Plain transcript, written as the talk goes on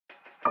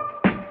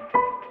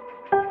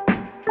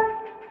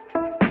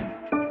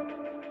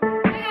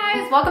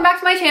welcome back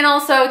to my channel.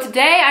 So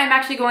today I'm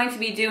actually going to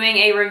be doing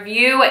a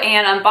review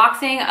and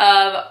unboxing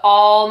of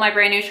all my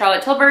brand new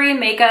Charlotte Tilbury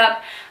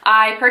makeup.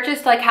 I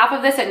purchased like half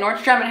of this at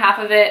Nordstrom and half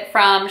of it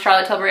from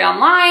Charlotte Tilbury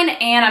online,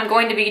 and I'm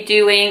going to be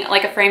doing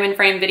like a frame in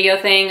frame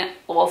video thing.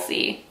 We'll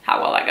see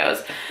how well that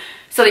goes,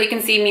 so that you can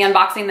see me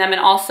unboxing them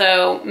and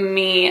also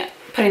me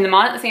putting them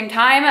on at the same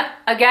time.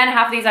 Again,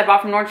 half of these I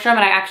bought from Nordstrom, and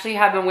I actually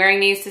have been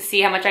wearing these to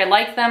see how much I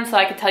like them so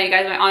I could tell you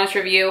guys my honest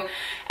review.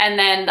 And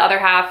then the other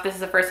half, this is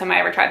the first time I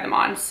ever tried them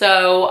on.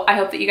 So I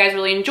hope that you guys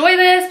really enjoy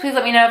this. Please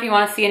let me know if you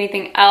want to see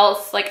anything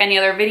else, like any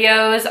other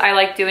videos. I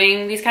like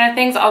doing these kind of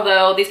things,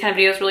 although these kind of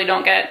videos really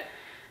don't get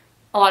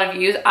a lot of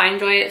views. I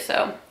enjoy it,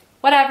 so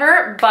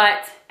whatever.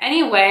 But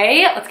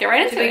anyway, let's get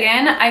right into it.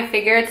 Again, I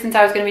figured since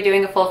I was going to be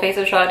doing a full face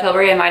of Charlotte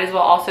Tilbury, I might as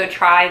well also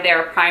try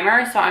their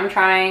primer. So I'm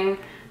trying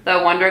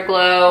the Wonder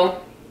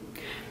Glow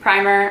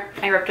primer.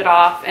 I ripped it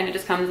off and it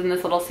just comes in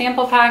this little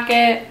sample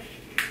packet.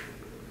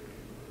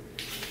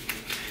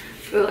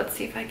 Ooh, let's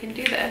see if I can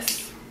do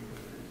this.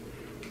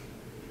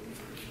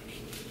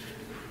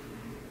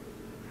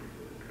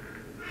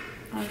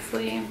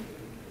 Honestly,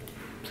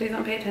 please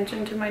don't pay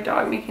attention to my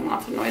dog making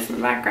lots of noise in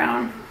the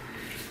background.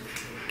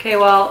 Okay,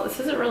 well, this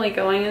isn't really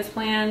going as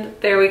planned.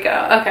 There we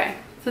go. Okay,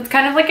 so it's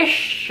kind of like a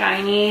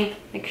shiny,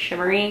 like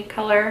shimmery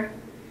color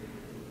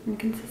and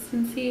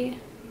consistency.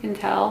 You can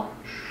tell.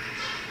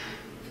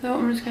 So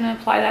I'm just gonna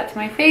apply that to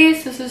my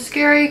face. This is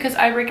scary because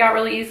I break out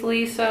really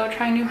easily, so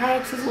trying new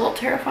products is a little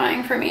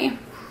terrifying for me.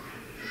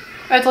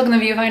 I had to look in the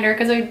viewfinder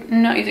because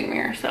I'm not using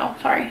mirror, so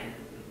sorry.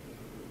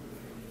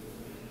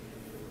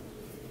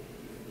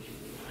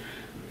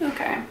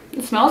 Okay,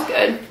 it smells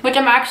good, which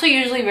I'm actually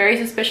usually very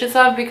suspicious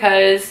of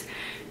because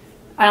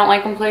I don't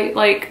like when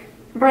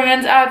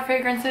brands add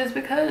fragrances,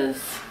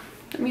 because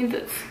it means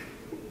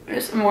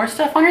there's more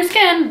stuff on your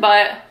skin,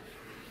 but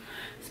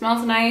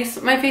smells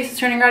nice. My face is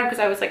turning red because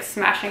I was like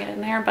smashing it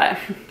in there, but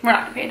we're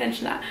not gonna pay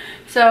attention to that.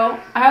 So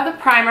I have the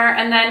primer,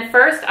 and then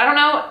first, I don't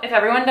know if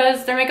everyone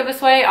does their makeup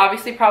this way.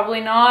 Obviously, probably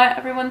not.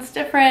 Everyone's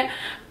different,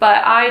 but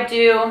I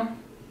do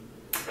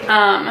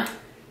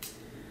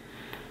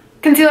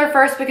concealer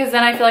first because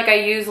then I feel like I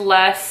use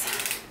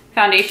less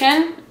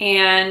foundation,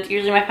 and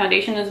usually my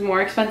foundation is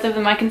more expensive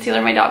than my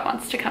concealer my dog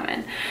wants to come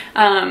in.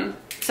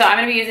 So I'm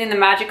going to be using the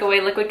Magic Away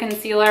Liquid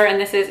Concealer, and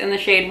this is in the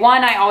shade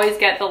 1. I always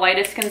get the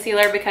lightest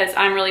concealer because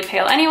I'm really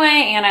pale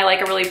anyway, and I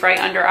like a really bright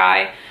under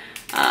eye.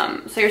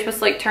 So you're supposed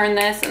to like turn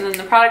this, and then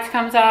the product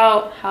comes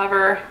out.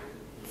 However,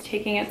 it's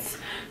taking its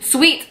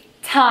sweet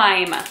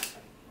time.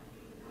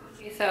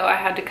 So I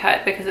had to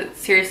cut because it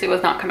seriously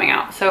was not coming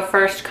out. So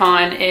first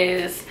con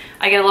is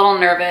I get a little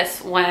nervous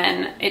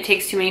when it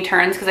takes too many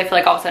turns because I feel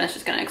like all of a sudden it's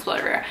just going to explode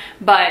everywhere.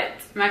 But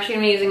I'm actually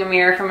going to be using a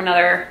mirror from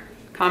another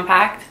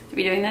compact to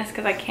be doing this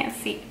because I can't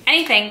see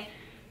anything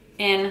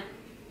in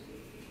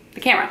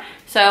the camera.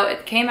 So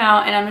it came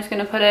out, and I'm just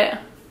going to put it,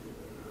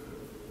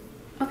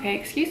 okay,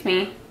 excuse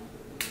me.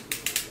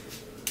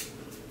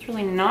 It's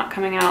really not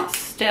coming out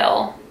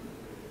still.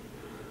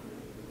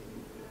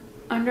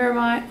 Under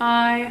my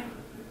eye.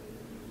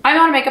 I'm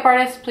not a makeup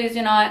artist. Please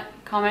do not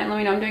comment and let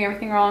me know I'm doing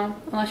everything wrong,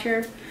 unless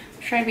you're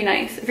trying to be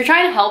nice. If you're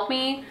trying to help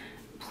me,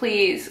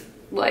 please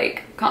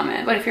like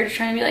comment. But if you're just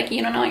trying to be like,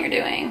 you don't know what you're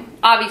doing,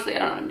 obviously I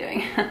don't know what I'm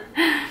doing.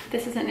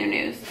 This isn't new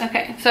news.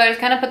 Okay, so I just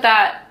kind of put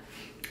that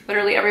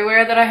literally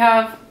everywhere that I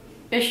have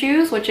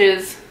issues, which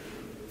is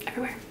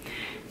everywhere.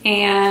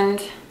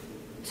 And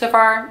so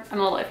far I'm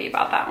a little iffy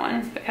about that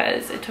one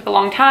because it took a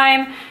long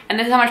time, and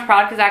this is how much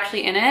product is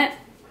actually in it,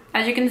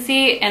 as you can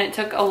see, and it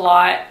took a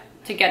lot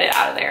to get it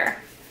out of there.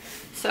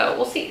 So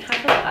we'll see how I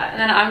feel about that. And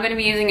then I'm going to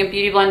be using a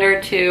beauty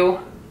blender to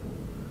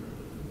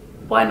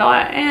blend all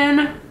that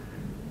in.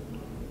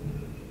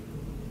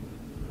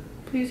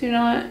 Please do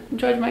not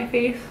judge my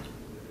face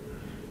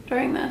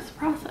during this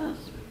process.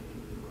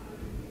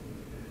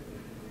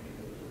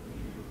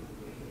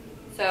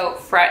 So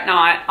fret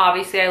not,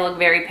 obviously I look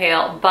very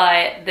pale,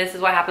 but this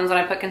is what happens when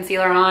I put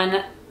concealer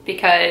on,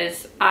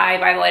 because I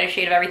buy the lightest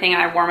shade of everything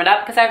and I warm it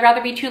up because I'd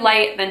rather be too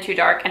light than too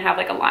dark and have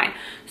like a line.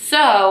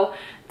 So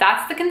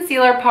that's the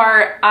concealer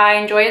part. I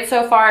enjoy it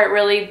so far. It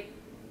really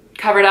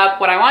covered up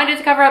what I wanted it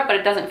to cover up, but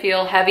it doesn't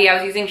feel heavy. I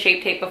was using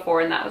Shape Tape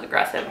before and that was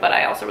aggressive, but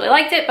I also really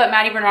liked it. But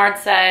Maddie Bernard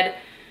said,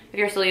 if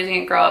you're still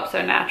using it, grow up.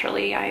 So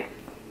naturally I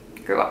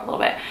grew up a little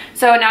bit.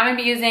 So now I'm gonna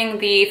be using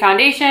the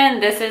foundation.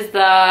 This is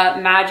the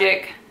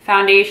Magic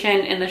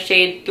foundation in the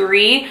shade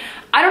 3.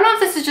 I don't know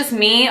if this is just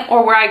me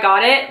or where I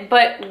got it,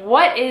 but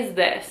what is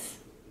this?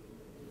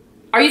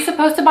 Are you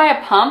supposed to buy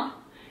a pump?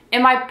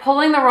 Am I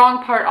pulling the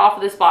wrong part off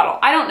of this bottle?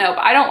 I don't know,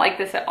 but I don't like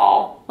this at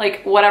all.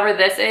 Like whatever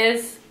this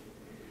is.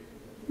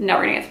 No,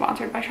 we're gonna get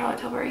sponsored by Charlotte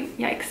Tilbury.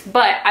 Yikes.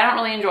 But I don't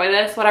really enjoy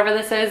this, whatever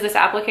this is, this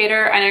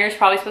applicator. I know you're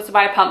probably supposed to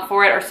buy a pump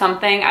for it or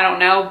something. I don't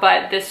know,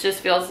 but this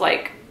just feels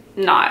like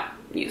not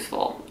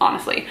useful,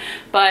 honestly.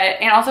 But,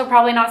 and also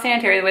probably not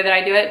sanitary the way that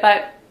I do it,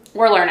 but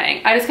we're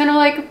learning. I just kind of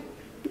like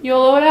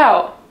YOLO it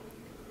out.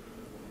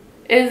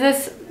 Is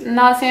this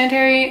not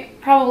sanitary?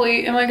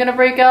 Probably. Am I gonna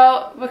break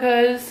out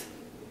because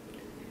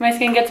my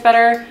skin gets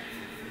better?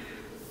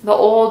 the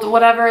old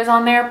whatever is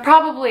on there?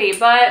 Probably,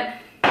 but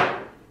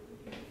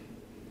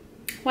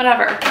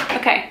whatever.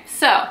 Okay,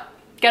 so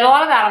get a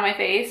lot of that on my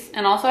face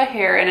and also a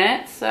hair in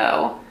it.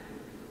 So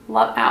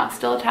love, ow, it's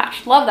still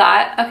attached. Love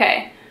that.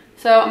 Okay,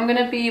 so I'm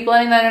gonna be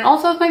blending that in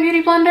also with my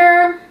beauty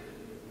blender.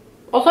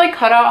 Also, I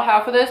cut out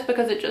half of this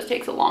because it just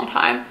takes a long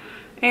time.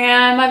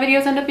 And my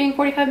videos end up being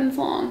 45 minutes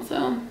long,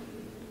 so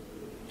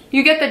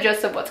you get the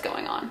gist of what's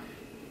going on.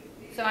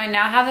 So I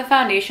now have the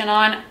foundation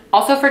on.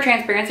 Also, for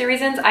transparency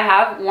reasons, I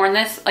have worn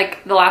this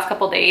like the last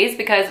couple days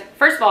because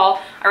first of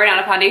all, I ran out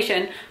of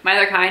foundation, my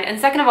other kind. And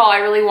second of all, I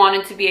really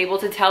wanted to be able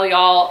to tell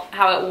y'all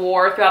how it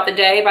wore throughout the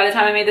day by the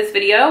time I made this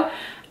video.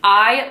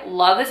 I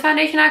love this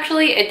foundation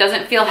actually. It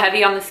doesn't feel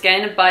heavy on the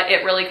skin, but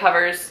it really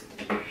covers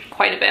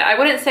quite a bit. I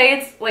wouldn't say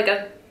it's like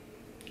a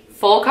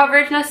full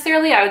coverage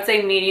necessarily. I would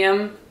say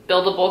medium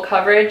buildable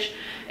coverage.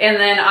 And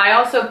then I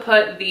also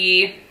put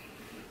the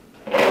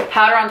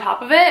powder on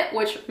top of it,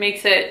 which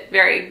makes it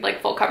very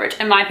like full coverage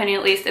in my opinion.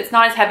 At least it's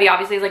not as heavy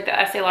obviously as like the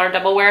Estee Lauder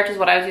Double Wear, which is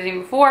what I was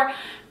using before,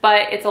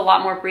 but it's a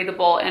lot more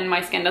breathable and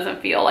my skin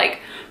doesn't feel like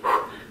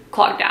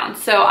clogged down.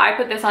 So I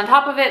put this on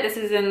top of it. This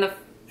is in the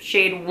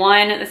shade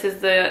 1. This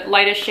is the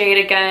lightest shade.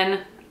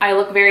 Again, I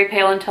look very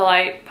pale until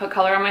I put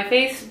color on my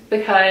face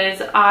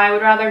because I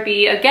would rather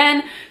be,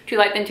 again, too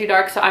light than too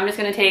dark. So I'm just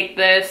going to take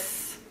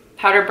this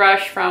powder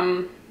brush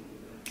from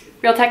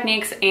Real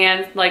Techniques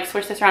and like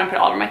switch this around and put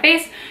it all over my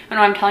face. I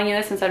know I'm telling you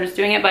this since I'm just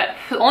doing it, but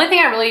the only thing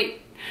I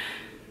really,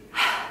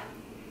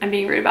 I'm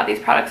being rude about these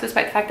products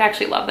despite the fact I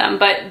actually love them,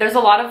 but there's a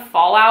lot of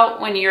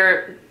fallout when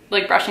you're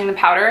like brushing the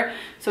powder.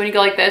 So when you go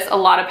like this, a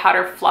lot of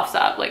powder fluffs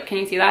up. Like, can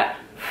you see that?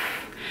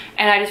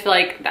 And I just feel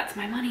like that's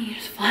my money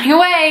just flying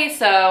away.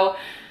 So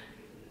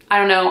I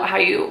don't know how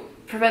you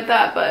prevent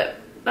that, but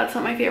that's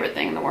not my favorite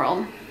thing in the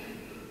world.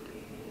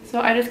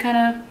 So I just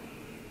kind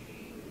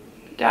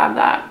of dab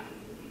that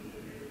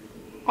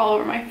all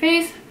over my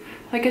face.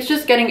 Like, it's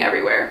just getting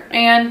everywhere.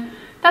 And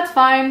that's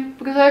fine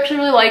because I actually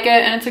really like it.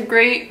 And it's a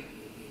great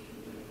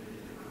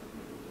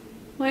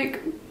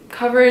like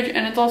coverage.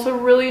 And it's also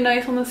really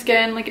nice on the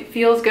skin. Like, it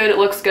feels good, it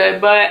looks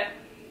good, but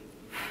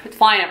it's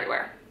flying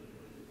everywhere.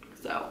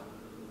 So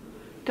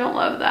don't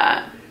love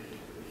that.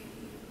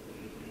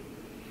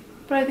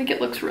 But I think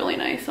it looks really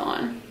nice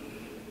on.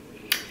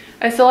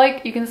 I still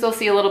like, you can still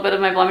see a little bit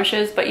of my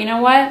blemishes, but you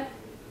know what?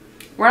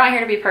 We're not here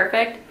to be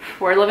perfect.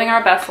 We're living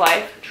our best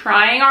life,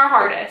 trying our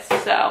hardest,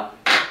 so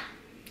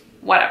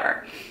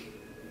whatever.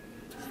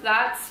 So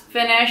that's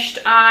finished.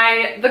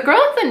 The girl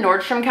at the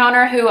Nordstrom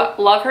counter, who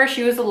love her,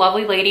 she was a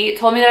lovely lady,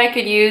 told me that I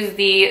could use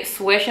the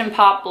Swish and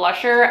Pop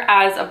blusher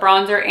as a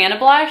bronzer and a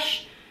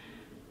blush.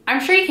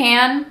 I'm sure you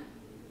can.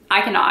 I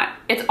cannot.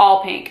 It's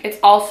all pink. It's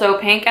all so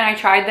pink, and I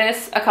tried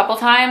this a couple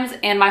times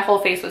and my whole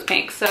face was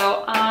pink. So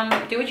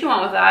do what you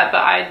want with that,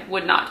 but I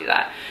would not do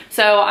that.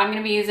 So I'm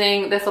gonna be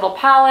using this little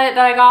palette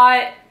that I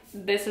got.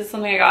 This is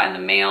something I got in the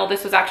mail.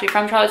 This was actually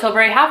from Charlotte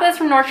Tilbury. Half of this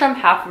from Nordstrom,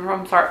 half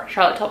from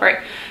Charlotte Tilbury.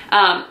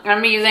 I'm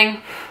gonna be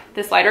using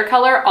this lighter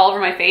color all over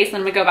my face, and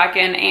I'm gonna go back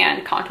in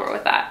and contour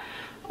with that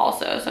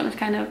also. So I'm just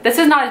kind of, this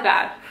is not as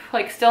bad.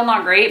 Like, still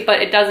not great,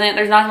 but it doesn't,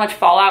 there's not as much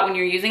fallout when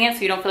you're using it,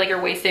 so you don't feel like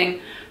you're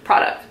wasting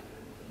product.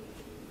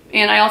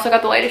 And I also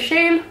got the lightest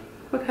shade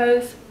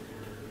because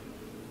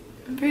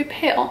I'm very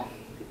pale,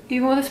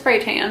 even with a spray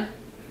tan,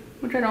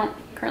 which I don't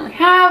currently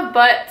have,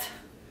 but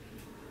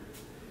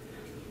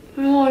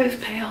I'm always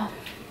pale.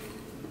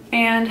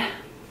 And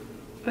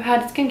I've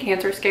had skin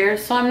cancer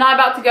scares, so I'm not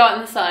about to go out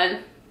in the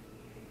sun.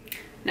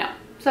 No.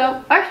 So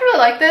I actually really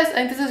like this. I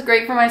think this is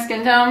great for my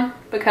skin tone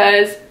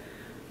because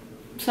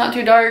it's not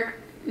too dark,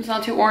 it's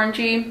not too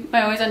orangey.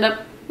 I always end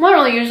up, well, I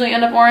don't really usually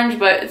end up orange,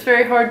 but it's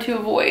very hard to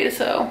avoid,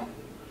 so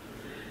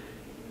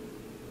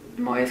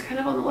I'm always kind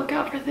of on the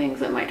lookout for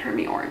things that might turn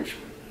me orange.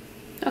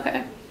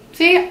 Okay.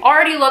 See,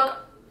 already look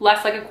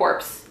less like a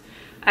corpse.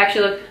 I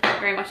actually look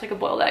very much like a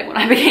boiled egg when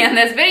I began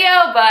this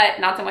video, but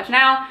not so much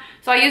now.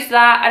 So I used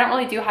that. I don't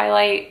really do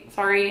highlight.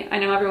 Sorry, I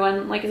know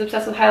everyone like is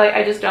obsessed with highlight.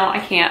 I just don't. I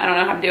can't. I don't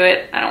know how to do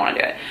it. I don't want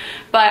to do it.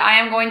 But I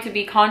am going to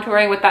be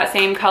contouring with that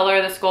same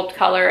color, the Sculpt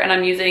color, and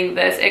I'm using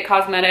this IT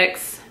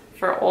Cosmetics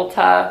for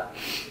Ulta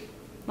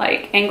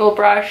like angle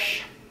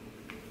brush.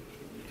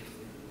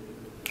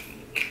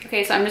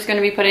 Okay, so I'm just going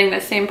to be putting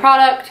this same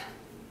product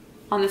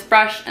on this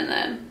brush and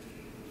then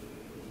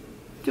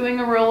doing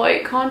a real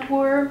light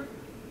contour.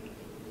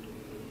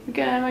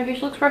 Again, my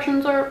facial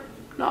expressions are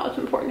not as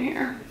important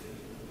here.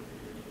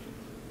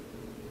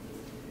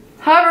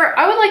 However,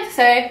 I would like to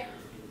say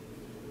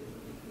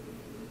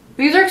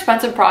these are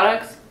expensive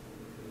products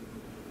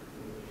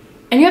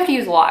and you have to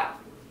use a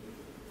lot.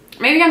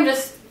 Maybe I'm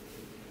just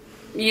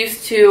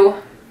used to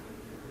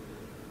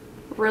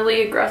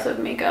really aggressive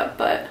makeup,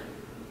 but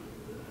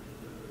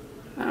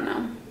I don't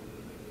know.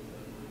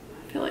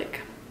 I feel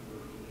like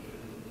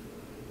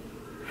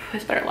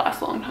this better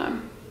last a long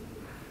time.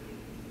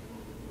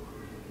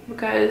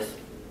 Because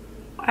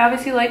I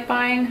obviously like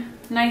buying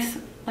nice,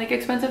 like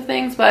expensive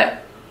things,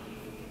 but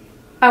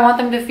I want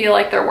them to feel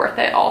like they're worth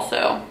it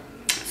also.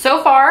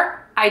 So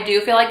far, I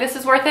do feel like this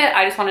is worth it.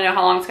 I just want to know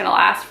how long it's going to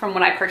last from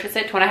when I purchase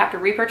it to when I have to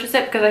repurchase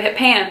it because I hit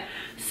pan.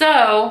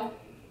 So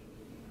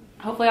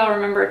hopefully I'll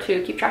remember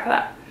to keep track of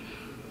that.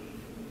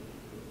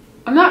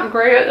 I'm not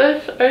great at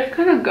this. I just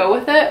kind of go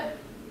with it.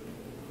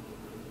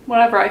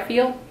 Whatever I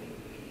feel.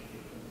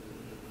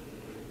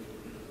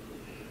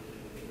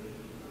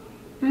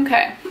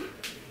 Okay.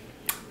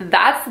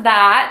 That's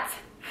that.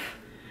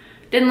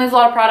 Didn't lose a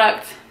lot of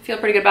product. Feel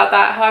pretty good about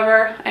that.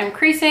 However, I'm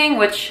creasing,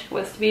 which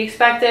was to be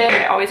expected.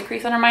 I always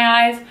crease under my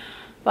eyes,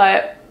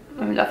 but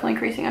I'm definitely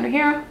creasing under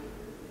here.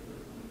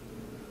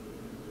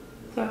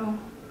 So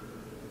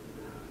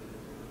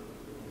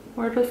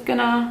we're just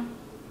gonna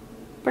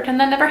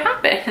pretend that never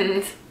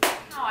happened.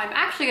 Now I'm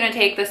actually gonna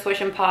take the Swish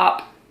and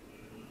Pop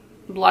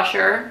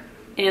blusher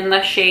in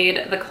the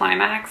shade The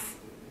Climax,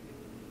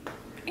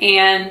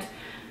 and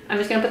I'm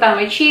just gonna put that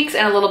on my cheeks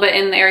and a little bit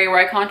in the area where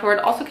I contoured.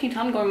 Also, can you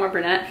tell I'm going more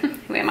brunette?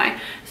 Who am I?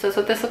 So that's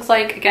what this looks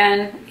like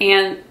again.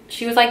 And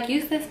she was like,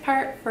 use this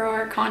part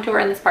for contour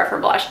and this part for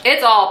blush.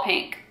 It's all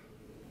pink.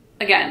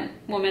 Again,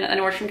 woman at the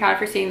Nordstrom counter,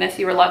 if you're seeing this,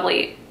 you were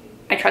lovely.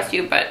 I trust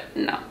you, but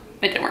no,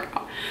 it didn't work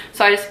out.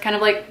 So I just kind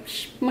of like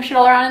mush it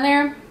all around in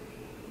there.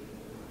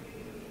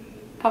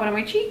 Pop it on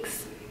my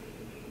cheeks.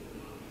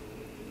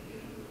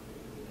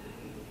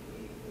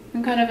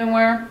 And kind of in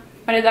where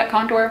I did that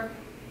contour.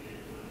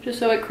 Just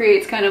so it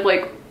creates kind of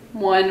like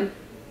one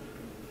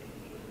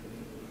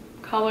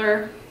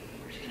color.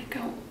 We're just gonna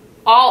go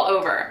all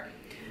over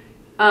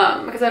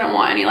because I don't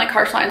want any like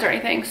harsh lines or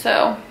anything.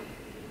 So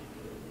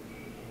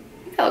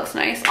I think that looks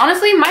nice.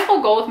 Honestly, my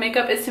whole goal with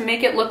makeup is to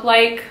make it look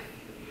like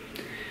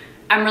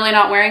I'm really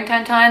not wearing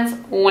 10 tons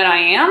when I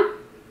am.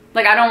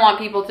 Like, I don't want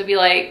people to be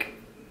like,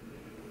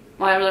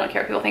 well, I really don't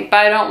care what people think, but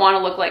I don't want to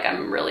look like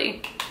I'm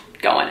really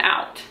going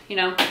out, you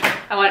know?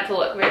 I want it to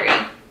look very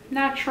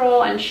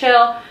natural and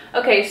chill.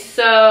 Okay,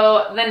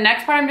 so the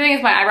next part I'm doing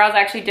is my eyebrows. I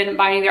actually didn't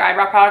buy any of their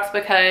eyebrow products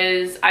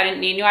because I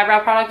didn't need new eyebrow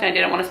product and I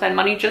didn't want to spend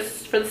money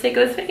just for the sake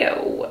of this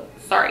video.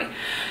 Sorry.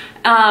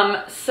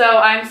 So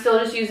I'm still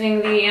just using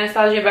the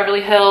Anastasia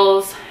Beverly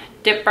Hills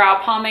Dip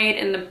Brow Pomade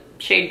in the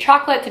shade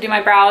Chocolate to do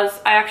my brows.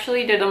 I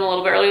actually did them a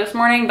little bit early this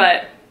morning,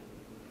 but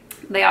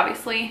they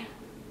obviously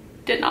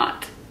did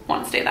not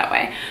want to stay that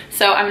way.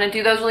 So I'm going to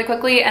do those really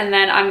quickly and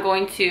then I'm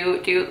going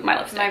to do my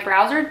lipstick. My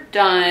brows are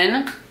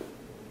done.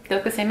 They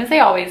look the same as they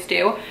always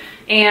do.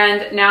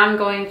 And now I'm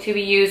going to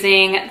be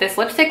using this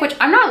lipstick, which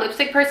I'm not a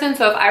lipstick person,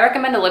 so if I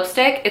recommend a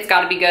lipstick, it's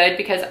got to be good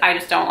because I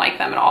just don't like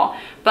them at all.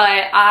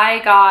 But I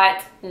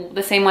got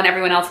the same one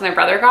everyone else and their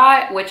brother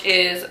got, which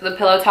is the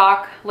Pillow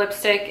Talk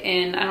lipstick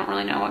in, I don't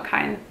really know what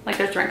kind, like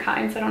there's different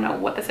kinds, I don't know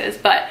what this is,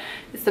 but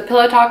it's the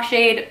Pillow Talk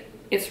shade.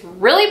 It's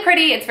really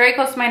pretty. It's very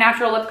close to my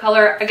natural lip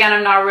color. Again,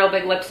 I'm not a real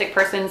big lipstick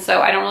person,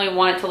 so I don't really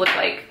want it to look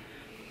like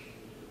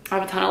I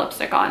have a ton of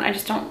lipstick on. I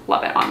just don't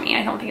love it on me.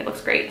 I don't think it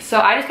looks great.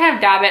 So I just kind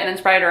of dab it and then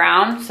spread it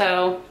around.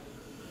 So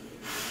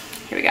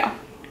here we go.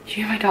 Do you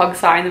hear my dog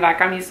sigh in the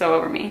background? He's so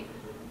over me.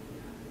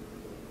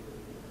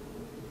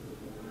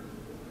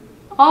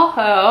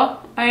 Also,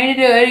 I need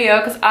to do a video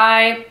because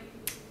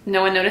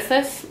no one noticed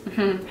this.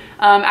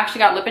 Actually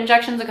got lip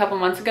injections a couple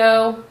months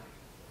ago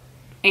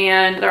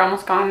and they're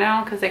almost gone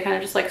now because they kind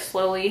of just like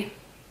slowly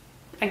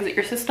exit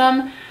your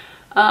system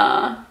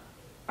for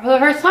the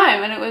first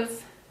time, and it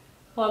was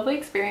a lovely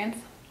experience.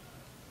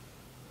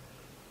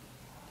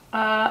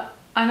 I'm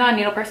not a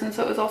needle person,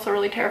 so it was also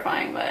really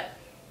terrifying, but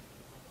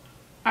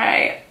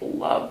I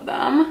love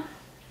them.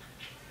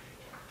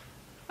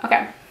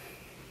 Okay.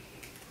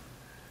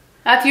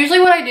 That's usually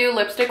what I do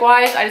lipstick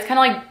wise. I just kind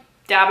of like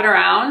dab it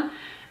around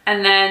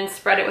and then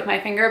spread it with my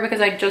finger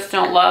because I just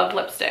don't love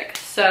lipstick.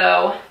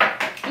 So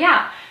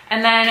yeah.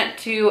 And then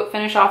to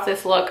finish off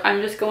this look,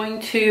 I'm just going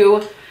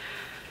to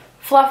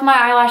fluff my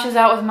eyelashes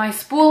out with my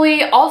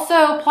spoolie.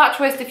 Also, plot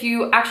twist, if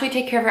you actually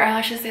take care of your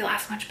eyelashes, they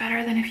last much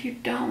better than if you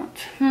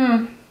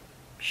don't.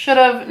 Should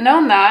have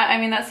known that. I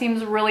mean, that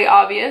seems really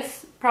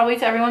obvious, probably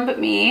to everyone but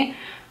me,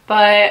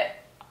 but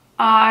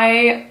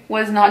I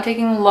was not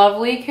taking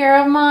lovely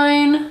care of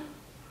mine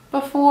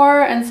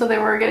before, and so they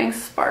were getting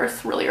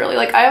sparse really early.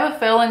 Like, I have a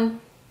fill-in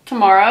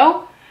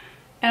tomorrow,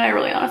 and I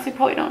really honestly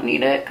probably don't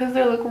need it because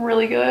they look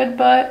really good,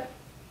 but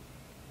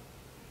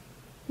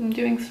I'm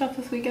doing stuff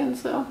this weekend,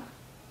 so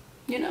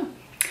you know.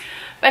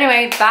 But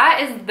anyway, that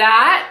is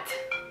that.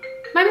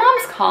 My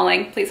mom's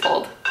calling. Please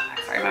hold.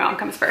 Sorry, my mom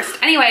comes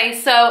first. Anyway,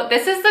 so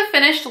this is the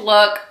finished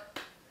look.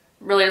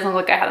 Really doesn't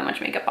look like I have that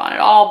much makeup on at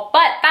all,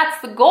 but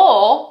that's the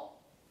goal.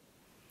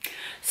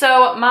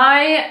 So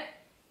my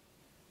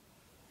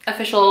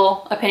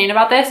official opinion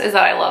about this is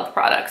that I love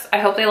products. I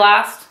hope they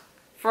last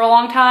for a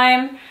long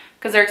time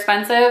because they're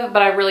expensive,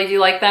 but I really do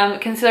like them.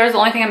 Concealer is the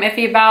only thing I'm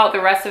iffy about.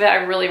 The rest of it I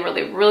really,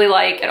 really, really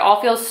like. It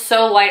all feels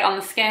so light on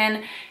the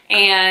skin,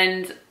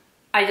 and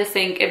I just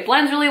think it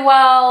blends really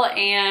well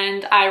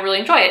and I really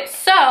enjoy it.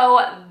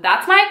 So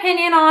that's my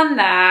opinion on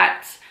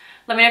that.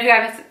 Let me know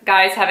if you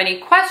guys have any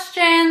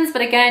questions.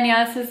 But again,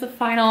 yeah, this is the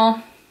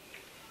final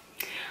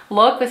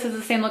look. This is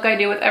the same look I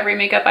do with every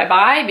makeup I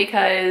buy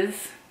because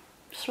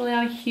I'm just really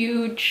not a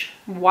huge,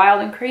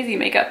 wild and crazy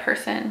makeup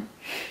person.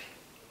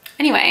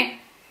 Anyway,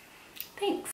 thanks.